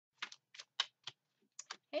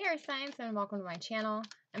Hey Earth Signs, and welcome to my channel.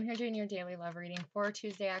 I'm here doing your daily love reading for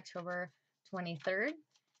Tuesday, October 23rd.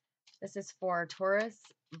 This is for Taurus,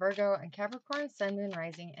 Virgo, and Capricorn, Sun, Moon,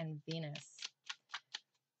 Rising, and Venus.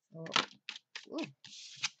 So,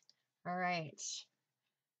 all right.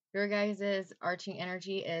 Your guys' arching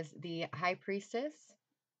energy is the High Priestess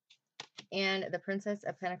and the Princess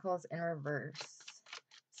of Pentacles in reverse.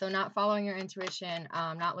 So not following your intuition,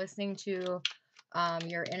 not listening to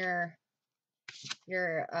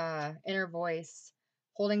your inner voice,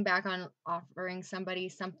 holding back on offering somebody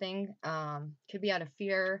something, could be out of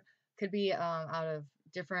fear, could be out of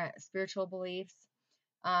different spiritual beliefs.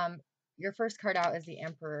 Your first card out is the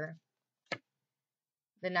Emperor,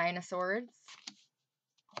 the Nine of Swords,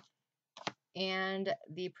 and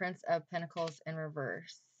the Prince of Pentacles in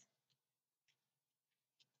reverse.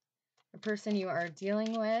 The person you are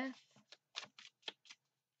dealing with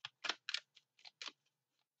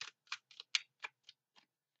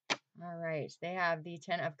all right, they have the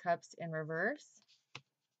Ten of Cups in reverse,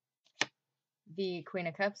 the Queen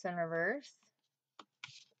of Cups in reverse,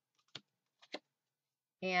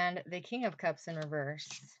 and the King of Cups in reverse.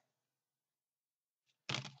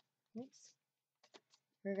 Oops.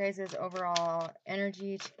 Your guys' overall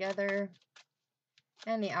energy together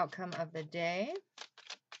and the outcome of the day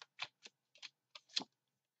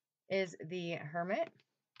is the Hermit,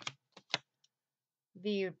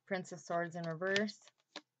 the Prince of Swords in reverse,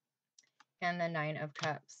 and the Nine of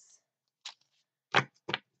Cups.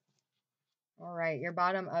 All right, your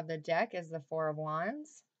bottom of the deck is the Four of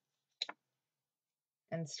Wands,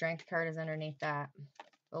 and Strength card is underneath that.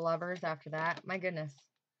 The Lovers after that. My goodness.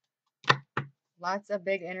 Lots of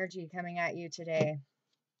big energy coming at you today.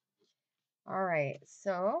 All right,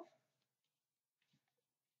 so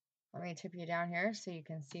let me tip you down here so you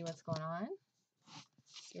can see what's going on.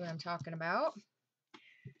 See what I'm talking about.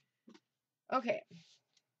 Okay.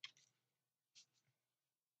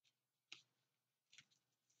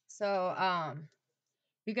 So,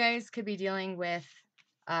 you guys could be dealing with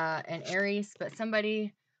an Aries, but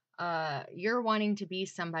somebody, you're wanting to be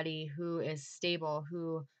somebody who is stable,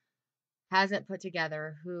 who has it put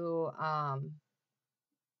together, who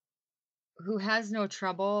has no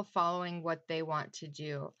trouble following what they want to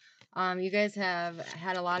do. You guys have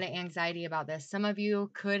had a lot of anxiety about this. Some of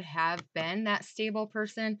you could have been that stable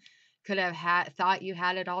person, could have thought you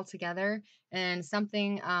had it all together, and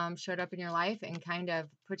something showed up in your life and kind of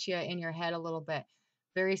put you in your head a little bit,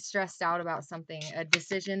 very stressed out about something, a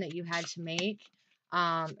decision that you had to make,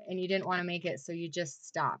 and you didn't want to make it, so you just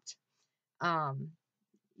stopped.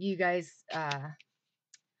 You guys,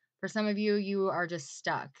 for some of you, you are just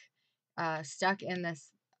stuck in this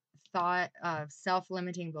thought of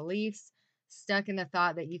self-limiting beliefs, stuck in the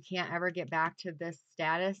thought that you can't ever get back to this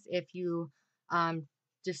status if you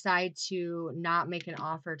decide to not make an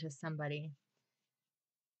offer to somebody.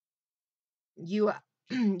 You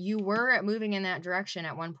you were moving in that direction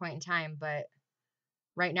at one point in time, but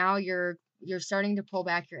right now you're starting to pull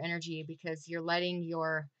back your energy because you're letting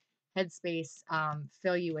your headspace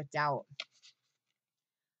fill you with doubt.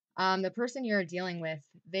 The person you're dealing with,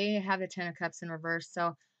 they have the Ten of Cups in reverse.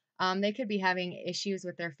 So they could be having issues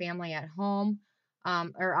with their family at home.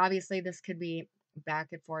 Or obviously this could be back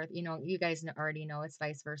and forth. You know, you guys already know it's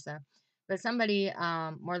vice versa. But somebody,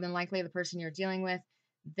 more than likely the person you're dealing with,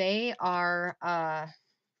 they are, oh,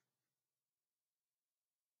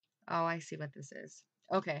 I see what this is.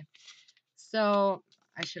 Okay. So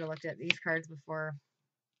I should have looked at these cards before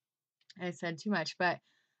I said too much, but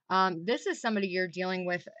this is somebody you're dealing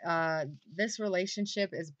with. This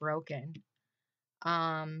relationship is broken.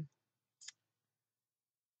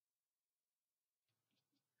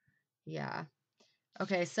 Yeah.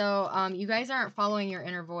 Okay, so you guys aren't following your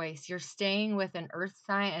inner voice. You're staying with an earth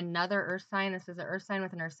sign, another earth sign. This is an earth sign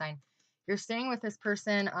with an earth sign. You're staying with this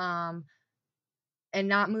person and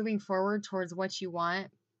not moving forward towards what you want.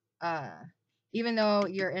 Even though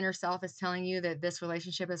your inner self is telling you that this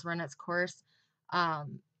relationship has run its course,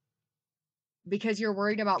 because you're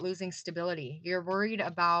worried about losing stability. You're worried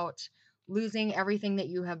about losing everything that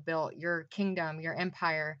you have built, your kingdom, your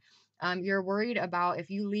empire. You're worried about if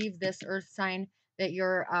you leave this earth sign that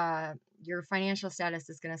your financial status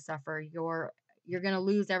is going to suffer. You're going to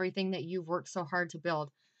lose everything that you've worked so hard to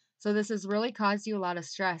build. So this has really caused you a lot of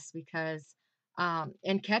stress because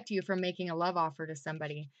and kept you from making a love offer to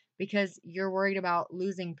somebody because you're worried about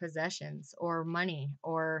losing possessions or money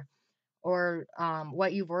or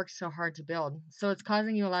what you've worked so hard to build. So it's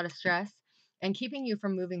causing you a lot of stress and keeping you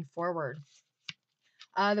from moving forward.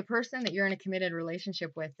 The person that you're in a committed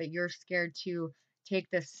relationship with, that you're scared to take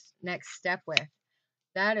this next step with,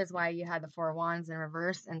 That is why you had the Four of Wands in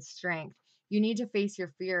reverse and Strength. You need to face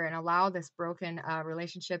your fear and allow this broken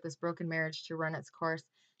relationship, this broken marriage to run its course.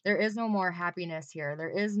 There is no more happiness here. There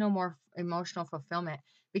is no more emotional fulfillment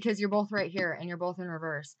because you're both right here and you're both in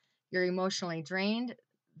reverse. You're emotionally drained.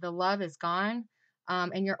 The love is gone.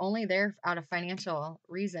 And you're only there out of financial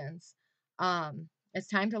reasons. It's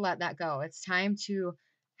time to let that go. It's time to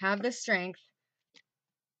have the strength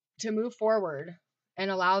to move forward and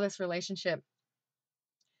allow this relationship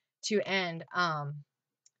to end.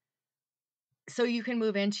 So you can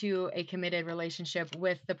move into a committed relationship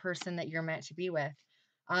with the person that you're meant to be with.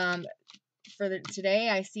 Um, today,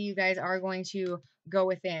 I see you guys are going to go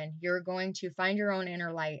within. You're going to find your own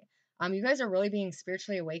inner light. You guys are really being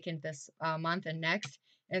spiritually awakened this month and next.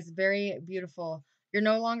 It's very beautiful. You're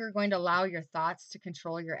no longer going to allow your thoughts to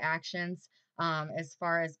control your actions as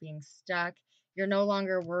far as being stuck. You're no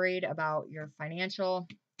longer worried about your financial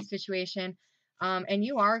situation. And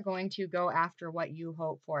you are going to go after what you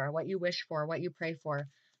hope for, what you wish for, what you pray for.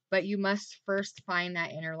 But you must first find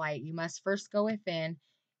that inner light. You must first go within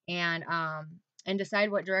and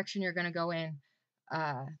decide what direction you're going to go in.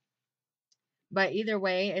 Uh, but either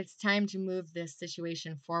way, it's time to move this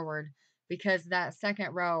situation forward because that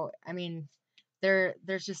second row, I mean,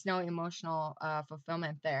 there's just no emotional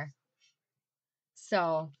fulfillment there.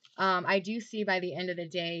 So I do see by the end of the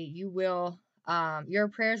day, you will, your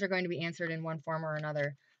prayers are going to be answered in one form or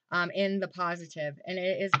another, in the positive, and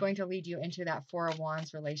it is going to lead you into that Four of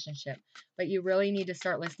Wands relationship. But you really need to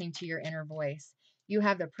start listening to your inner voice. You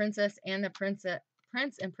have the Princess and the Prince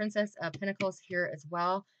and Princess of Pentacles here as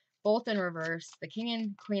well, both in reverse. The King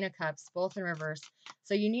and Queen of Cups, both in reverse.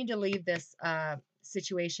 So you need to leave this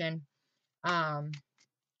situation.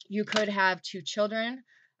 You could have two children,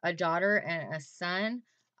 a daughter and a son.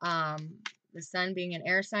 The son being an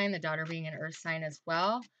air sign, the daughter being an earth sign as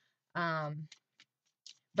well.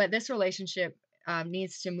 But this relationship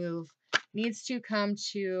needs to come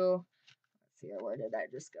to, let's see here, where did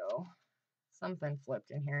that just go? Something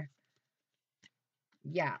flipped in here.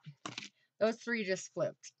 Yeah, those three just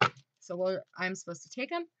flipped. So I'm supposed to take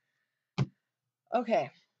them.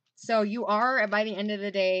 Okay. So you are by the end of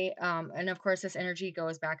the day, and of course this energy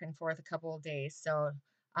goes back and forth a couple of days. So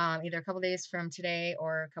either a couple of days from today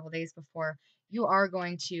or a couple of days before, you are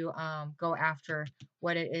going to go after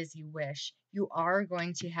what it is you wish. You are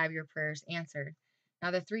going to have your prayers answered.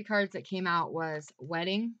 Now the three cards that came out was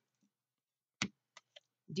wedding,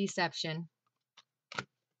 deception,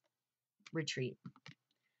 retreat.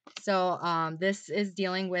 So this is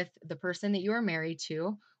dealing with the person that you are married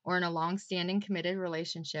to or in a long-standing committed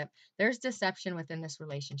relationship. There's deception within this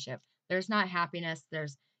relationship. There's not happiness.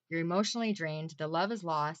 You're emotionally drained. The love is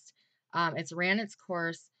lost. It's ran its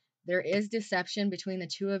course. There is deception between the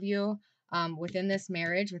two of you within this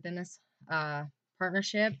marriage, within this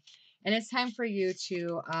partnership. And it's time for you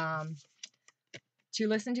to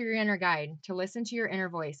listen to your inner guide, to listen to your inner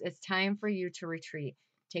voice. It's time for you to retreat.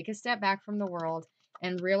 Take a step back from the world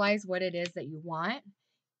and realize what it is that you want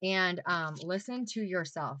and listen to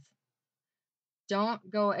yourself. Don't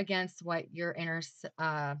go against what your inner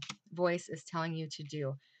voice is telling you to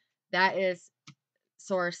do. That is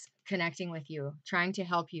source connecting with you, trying to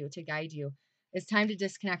help you, to guide you. It's time to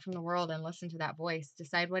disconnect from the world and listen to that voice.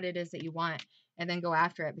 Decide what it is that you want and then go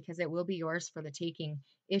after it because it will be yours for the taking.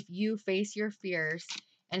 If you face your fears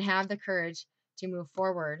and have the courage to move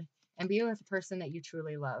forward and be with the person that you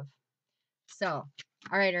truly love. So,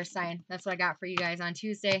 all right, Earth sign, that's what I got for you guys on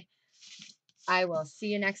Tuesday. I will see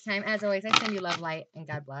you next time. As always, I send you love, light, and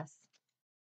God bless.